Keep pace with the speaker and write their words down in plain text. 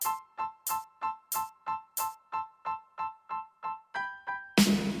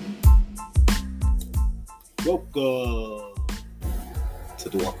Welcome to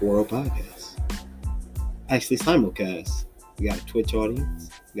the Walk World Podcast. Actually, Simulcast. We got a Twitch audience,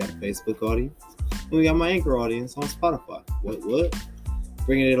 we got a Facebook audience, and we got my Anchor audience on Spotify. What?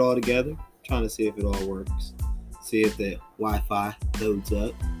 Bringing it all together, trying to see if it all works. See if the Wi-Fi loads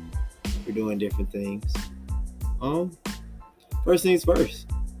up. We're doing different things. First things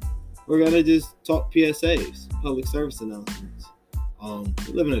first. We're gonna just talk PSAs, public service announcements.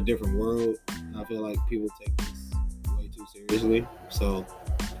 We live in a different world. I feel like people take this way too seriously. So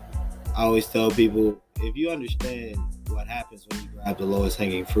I always tell people, if you understand what happens when you grab the lowest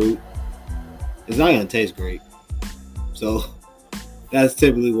hanging fruit, it's not gonna taste great. So that's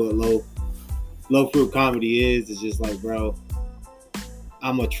typically what low fruit comedy is. It's just like, bro,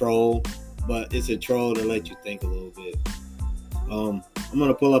 I'm a troll, but it's a troll to let you think a little bit. I'm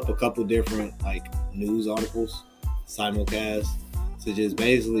gonna pull up a couple different news articles, Simulcast, to just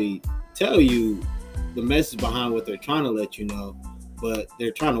basically tell you the message behind what they're trying to let you know, but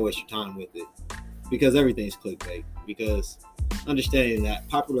they're trying to waste your time with it because everything's clickbait. Because understanding that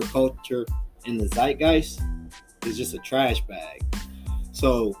popular culture in the zeitgeist is just a trash bag.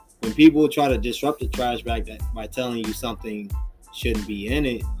 So when people try to disrupt the trash bag by telling you something shouldn't be in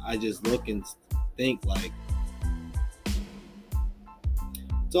it, I just look and think like,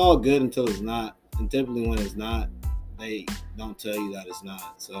 it's all good until it's not. And typically when it's not, they don't tell you that it's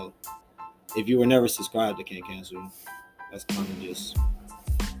not. So if you were never subscribed, they can't cancel you. That's kind of just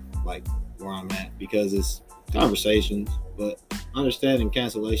like where I'm at, because it's conversations, but understanding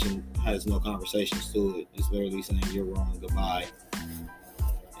cancellation has no conversations to it. It's literally saying you're wrong, goodbye.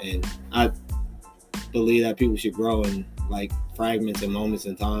 And I believe that people should grow, and fragments and moments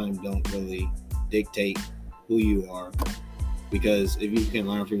in time don't really dictate who you are. Because if you can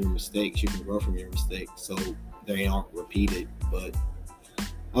learn from your mistakes, you can grow from your mistakes, so they aren't repeated. But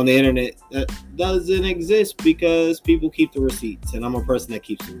on the internet, that doesn't exist because people keep the receipts, and I'm a person that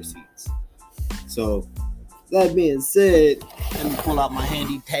keeps the receipts. So that being said, let me pull out my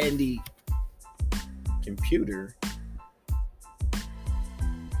handy dandy computer.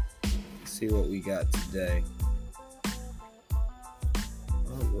 See what we got today.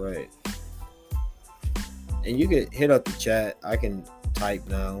 All right. And you can hit up the chat. I can type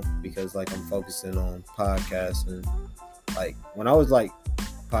now because I'm focusing on podcasting. When I was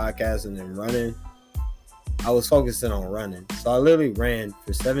podcasting and running, I was focusing on running. So I literally ran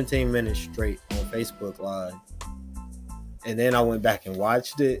for 17 minutes straight on Facebook Live. And then I went back and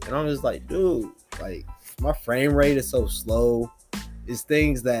watched it, and I'm just like, dude, my frame rate is so slow. It's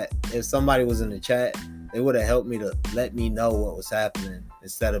things that if somebody was in the chat, they would have helped me to let me know what was happening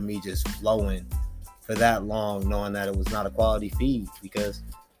instead of me just flowing for that long, knowing that it was not a quality feed, because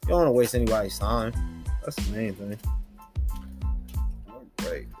you don't want to waste anybody's time. That's the main thing. All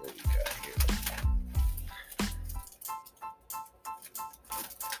right, what we got here?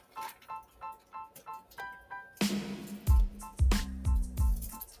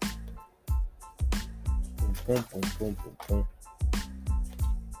 Boom, boom, boom, boom, boom.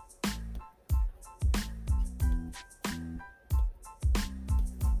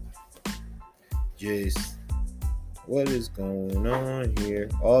 Just what is going on here?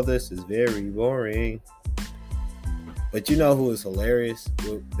 All this is very boring. But you know who is hilarious?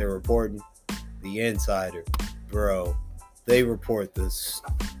 They're reporting the Insider, bro. They report the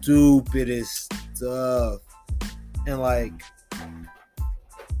stupidest stuff, and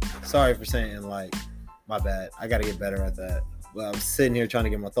sorry for saying my bad. I gotta get better at that. But I'm sitting here trying to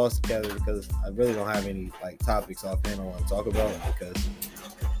get my thoughts together because I really don't have any topics offhand I want to talk about, because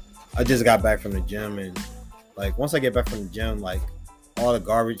I just got back from the gym, and once I get back from the gym, all the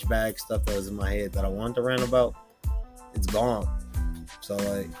garbage bag stuff that was in my head that I wanted to rant about, it's gone. So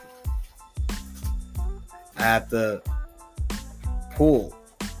I have to pull.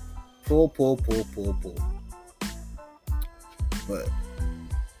 But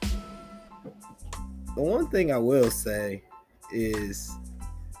the one thing I will say is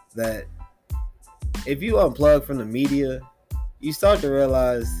that if you unplug from the media, you start to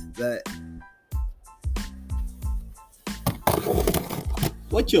realize that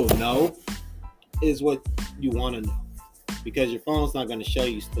what you'll know is what you want to know, because your phone's not going to show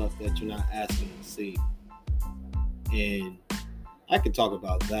you stuff that you're not asking to see. And I could talk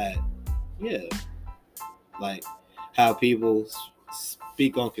about that. Yeah. How people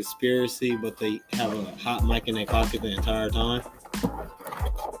speak on conspiracy, but they have a hot mic in their pocket the entire time.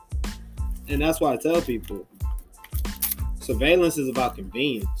 And that's why I tell people, surveillance is about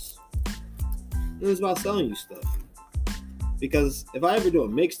convenience. And it's about selling you stuff. Because if I ever do a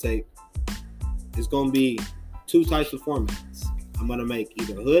mixtape, it's going to be two types of formats. I'm going to make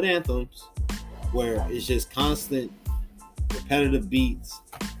either hood anthems where it's just constant repetitive beats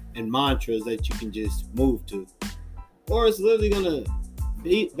and mantras that you can just move to. Or it's literally gonna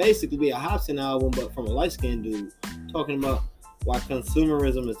basically be a Hobson album, but from a light-skinned dude talking about why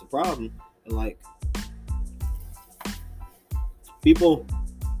consumerism is the problem, and like people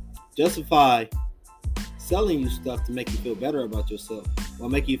justify selling you stuff to make you feel better about yourself while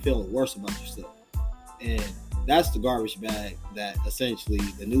making you feel worse about yourself. And that's the garbage bag that essentially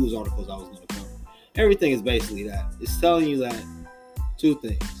the news articles I was going to cover. Everything is basically that. It's telling you that two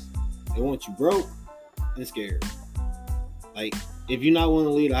things. They want you broke and scared. Like, if you're not willing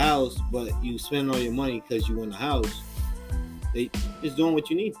to leave the house, but you spend all your money because you in the house, they just doing what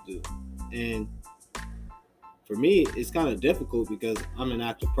you need to do. And for me, it's kind of difficult because I'm an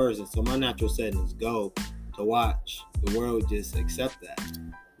active person. So my natural setting is go to watch the world just accept that.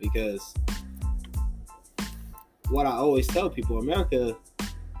 Because what I always tell people, America,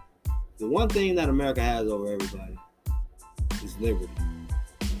 the one thing that America has over everybody is liberty.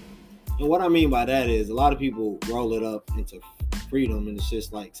 And what I mean by that is a lot of people roll it up into freedom, and it's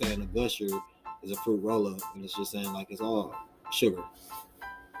just like saying a gusher is a fruit roll-up, and it's just saying like it's all sugar.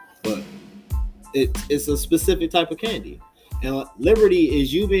 But it's a specific type of candy. And liberty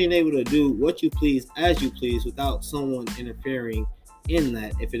is you being able to do what you please as you please without someone interfering in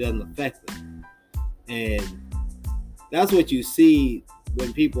that if it doesn't affect them. And that's what you see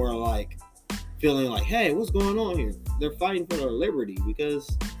when people are like feeling like, hey, what's going on here? They're fighting for their liberty,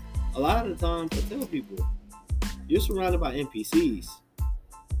 because a lot of the times I tell people, you're surrounded by NPCs,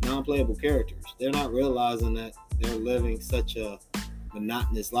 non-playable characters. They're not realizing that they're living such a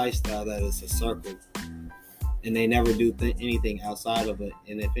monotonous lifestyle that it's a circle, and they never do anything outside of it.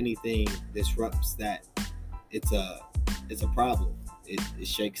 And if anything disrupts that, it's a problem. It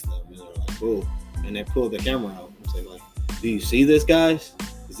shakes them, and they're like, "Oh!" And they pull the camera out and say, "Like, do you see this, guys?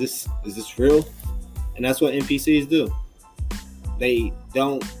 Is this real?" And that's what NPCs do. They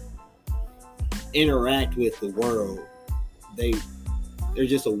don't interact with the world. They're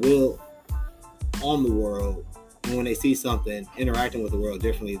just a will on the world. And when they see something interacting with the world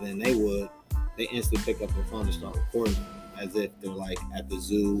differently than they would, they instantly pick up their phone and start recording as if they're like at the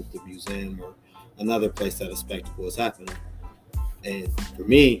zoo, the museum, or another place that a spectacle is happening. And for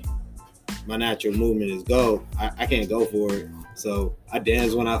me, my natural movement is go. I can't go for it. So I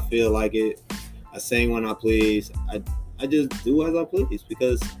dance when I feel like it. I sing when I please. I just do as I please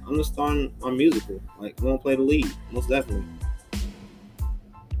because I'm just starting my musical. Like, I won't play the lead, most definitely.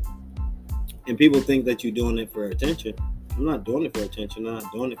 And people think that you're doing it for attention. I'm not doing it for attention. I'm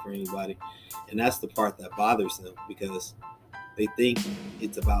not doing it for anybody. And that's the part that bothers them, because they think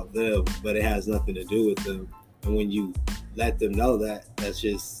it's about them, but it has nothing to do with them. And when you let them know that, that's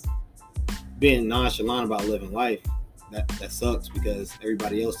just being nonchalant about living life. That sucks, because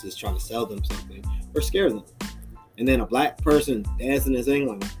everybody else is trying to sell them something or scare them. And then a black person dancing and singing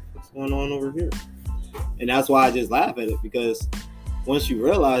like, what's going on over here? And that's why I just laugh at it, because once you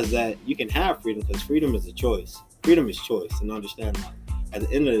realize that you can have freedom, because freedom is a choice. Freedom is choice, and understand that at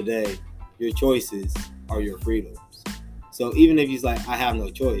the end of the day, your choices are your freedoms. So even if you're like, I have no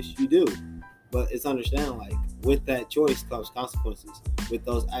choice, you do. But it's understand, like, with that choice comes consequences, with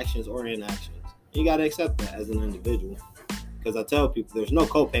those actions or inactions. You got to accept that as an individual. Because I tell people, there's no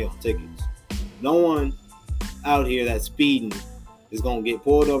copay on tickets. No one out here that's speeding is going to get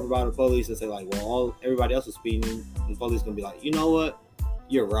pulled over by the police and say, like, well, everybody else is speeding. And the police going to be like, you know what?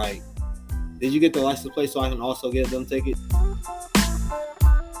 You're right. Did you get the license plate so I can also get them tickets?